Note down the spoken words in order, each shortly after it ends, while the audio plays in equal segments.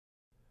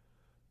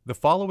The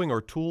following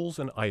are tools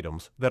and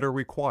items that are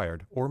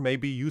required or may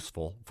be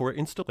useful for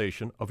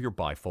installation of your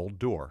bifold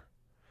door.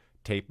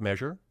 Tape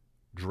measure,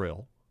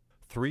 drill,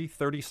 3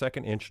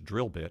 32nd-inch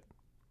drill bit,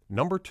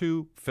 number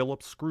 2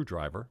 Phillips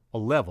screwdriver, a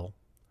level,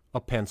 a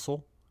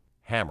pencil,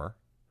 hammer,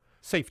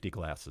 safety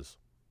glasses.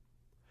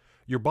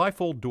 Your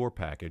bifold door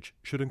package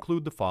should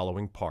include the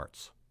following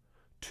parts: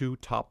 2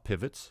 top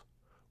pivots,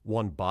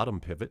 1 bottom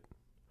pivot,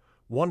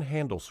 1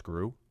 handle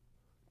screw,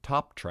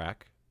 top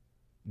track,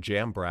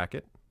 jam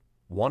bracket,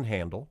 1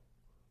 handle,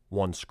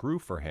 1 screw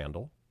for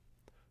handle,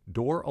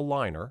 door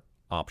aligner,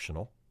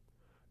 optional,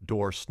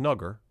 door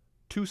snugger,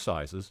 2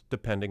 sizes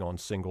depending on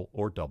single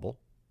or double,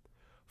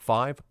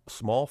 5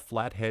 small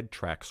flathead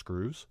track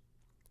screws,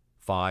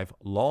 5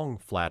 long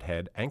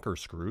flathead anchor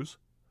screws,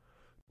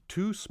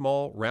 2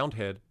 small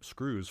roundhead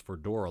screws for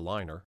door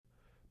aligner,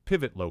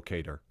 pivot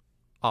locator,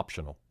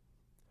 optional.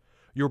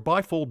 Your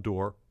bifold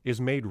door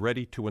is made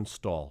ready to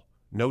install.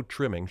 No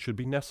trimming should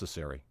be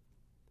necessary.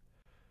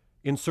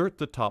 Insert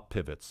the top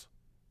pivots.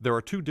 There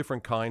are 2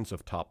 different kinds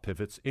of top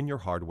pivots in your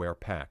hardware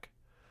pack.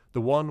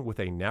 The one with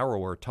a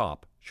narrower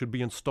top should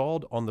be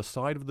installed on the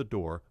side of the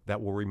door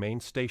that will remain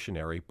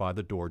stationary by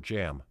the door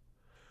jamb.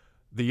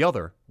 The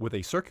other, with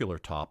a circular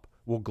top,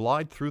 will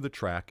glide through the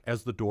track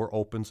as the door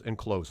opens and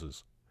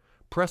closes.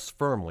 Press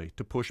firmly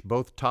to push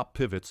both top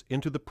pivots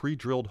into the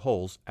pre-drilled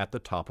holes at the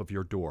top of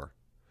your door.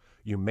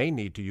 You may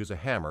need to use a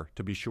hammer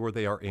to be sure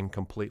they are in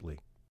completely.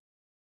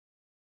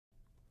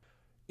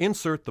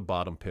 Insert the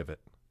bottom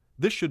pivot.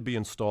 This should be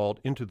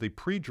installed into the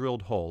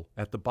pre-drilled hole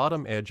at the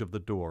bottom edge of the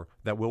door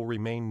that will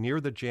remain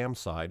near the jamb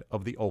side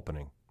of the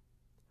opening.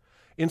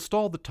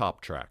 Install the top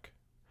track.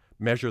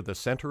 Measure the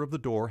center of the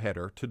door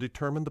header to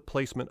determine the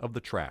placement of the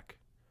track.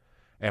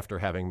 After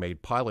having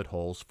made pilot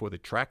holes for the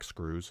track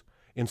screws,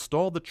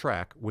 install the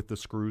track with the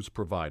screws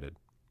provided.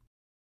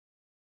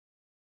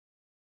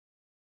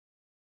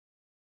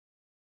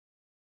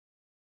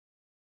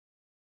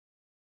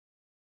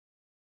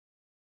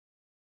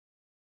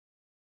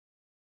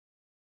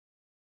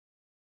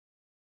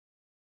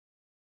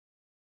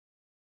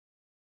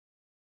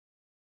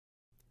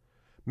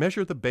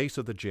 Measure the base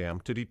of the jamb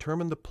to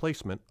determine the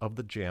placement of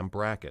the jamb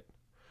bracket.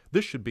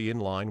 This should be in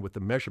line with the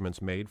measurements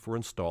made for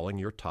installing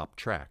your top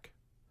track.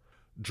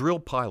 Drill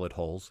pilot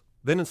holes,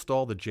 then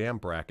install the jamb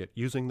bracket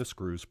using the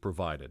screws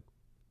provided.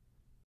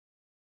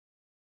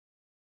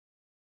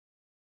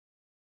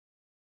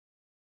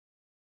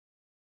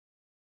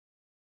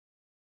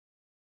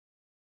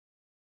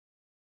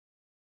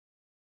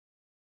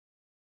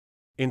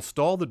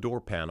 Install the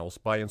door panels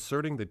by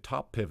inserting the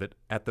top pivot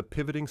at the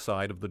pivoting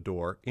side of the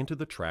door into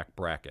the track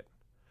bracket.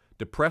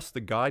 Depress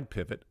the guide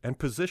pivot and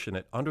position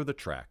it under the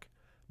track.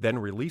 Then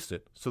release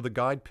it so the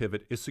guide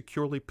pivot is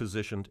securely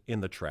positioned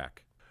in the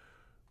track.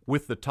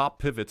 With the top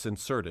pivots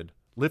inserted,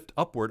 lift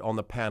upward on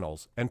the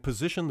panels and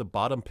position the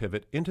bottom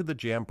pivot into the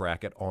jamb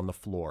bracket on the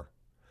floor.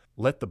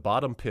 Let the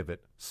bottom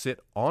pivot sit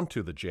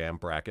onto the jamb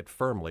bracket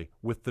firmly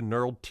with the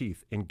knurled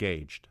teeth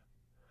engaged.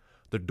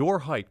 The door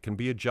height can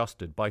be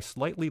adjusted by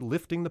slightly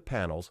lifting the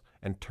panels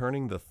and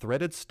turning the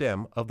threaded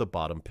stem of the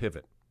bottom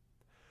pivot.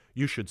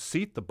 You should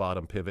seat the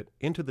bottom pivot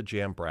into the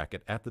jamb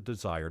bracket at the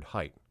desired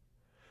height.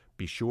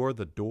 Be sure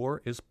the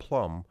door is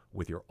plumb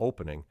with your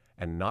opening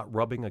and not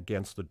rubbing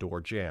against the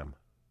door jamb.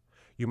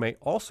 You may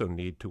also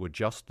need to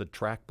adjust the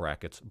track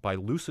brackets by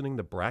loosening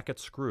the bracket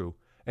screw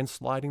and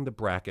sliding the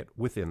bracket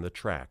within the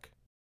track.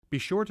 Be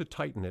sure to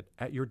tighten it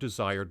at your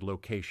desired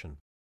location.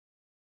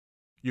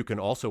 You can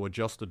also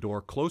adjust the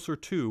door closer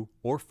to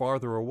or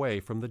farther away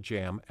from the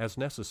jamb as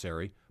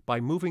necessary by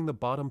moving the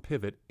bottom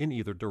pivot in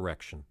either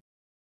direction.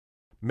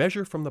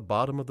 Measure from the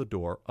bottom of the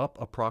door up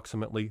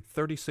approximately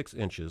 36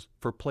 inches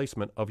for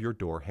placement of your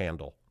door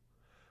handle.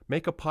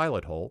 Make a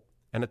pilot hole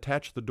and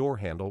attach the door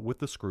handle with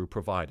the screw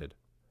provided.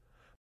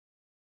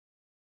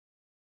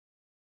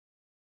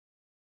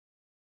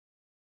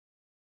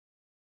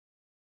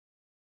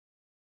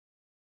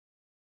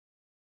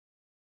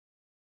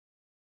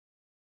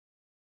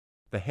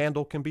 The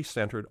handle can be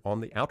centered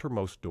on the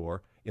outermost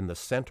door in the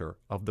center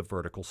of the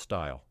vertical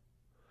stile.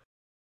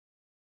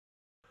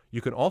 You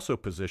can also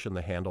position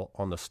the handle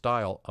on the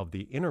stile of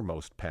the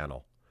innermost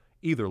panel.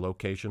 Either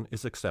location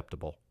is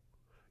acceptable.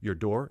 Your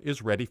door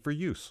is ready for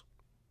use.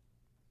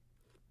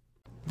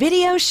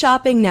 Video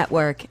Shopping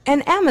Network,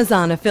 an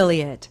Amazon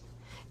affiliate.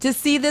 To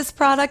see this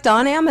product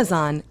on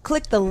Amazon,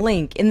 click the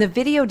link in the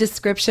video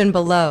description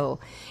below.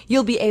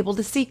 You'll be able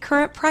to see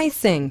current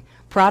pricing,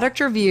 product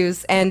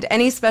reviews, and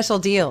any special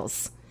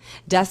deals.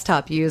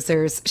 Desktop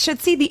users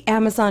should see the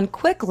Amazon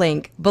quick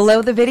link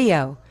below the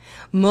video.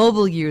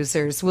 Mobile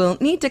users will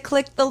need to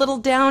click the little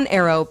down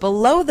arrow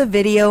below the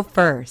video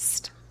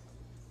first.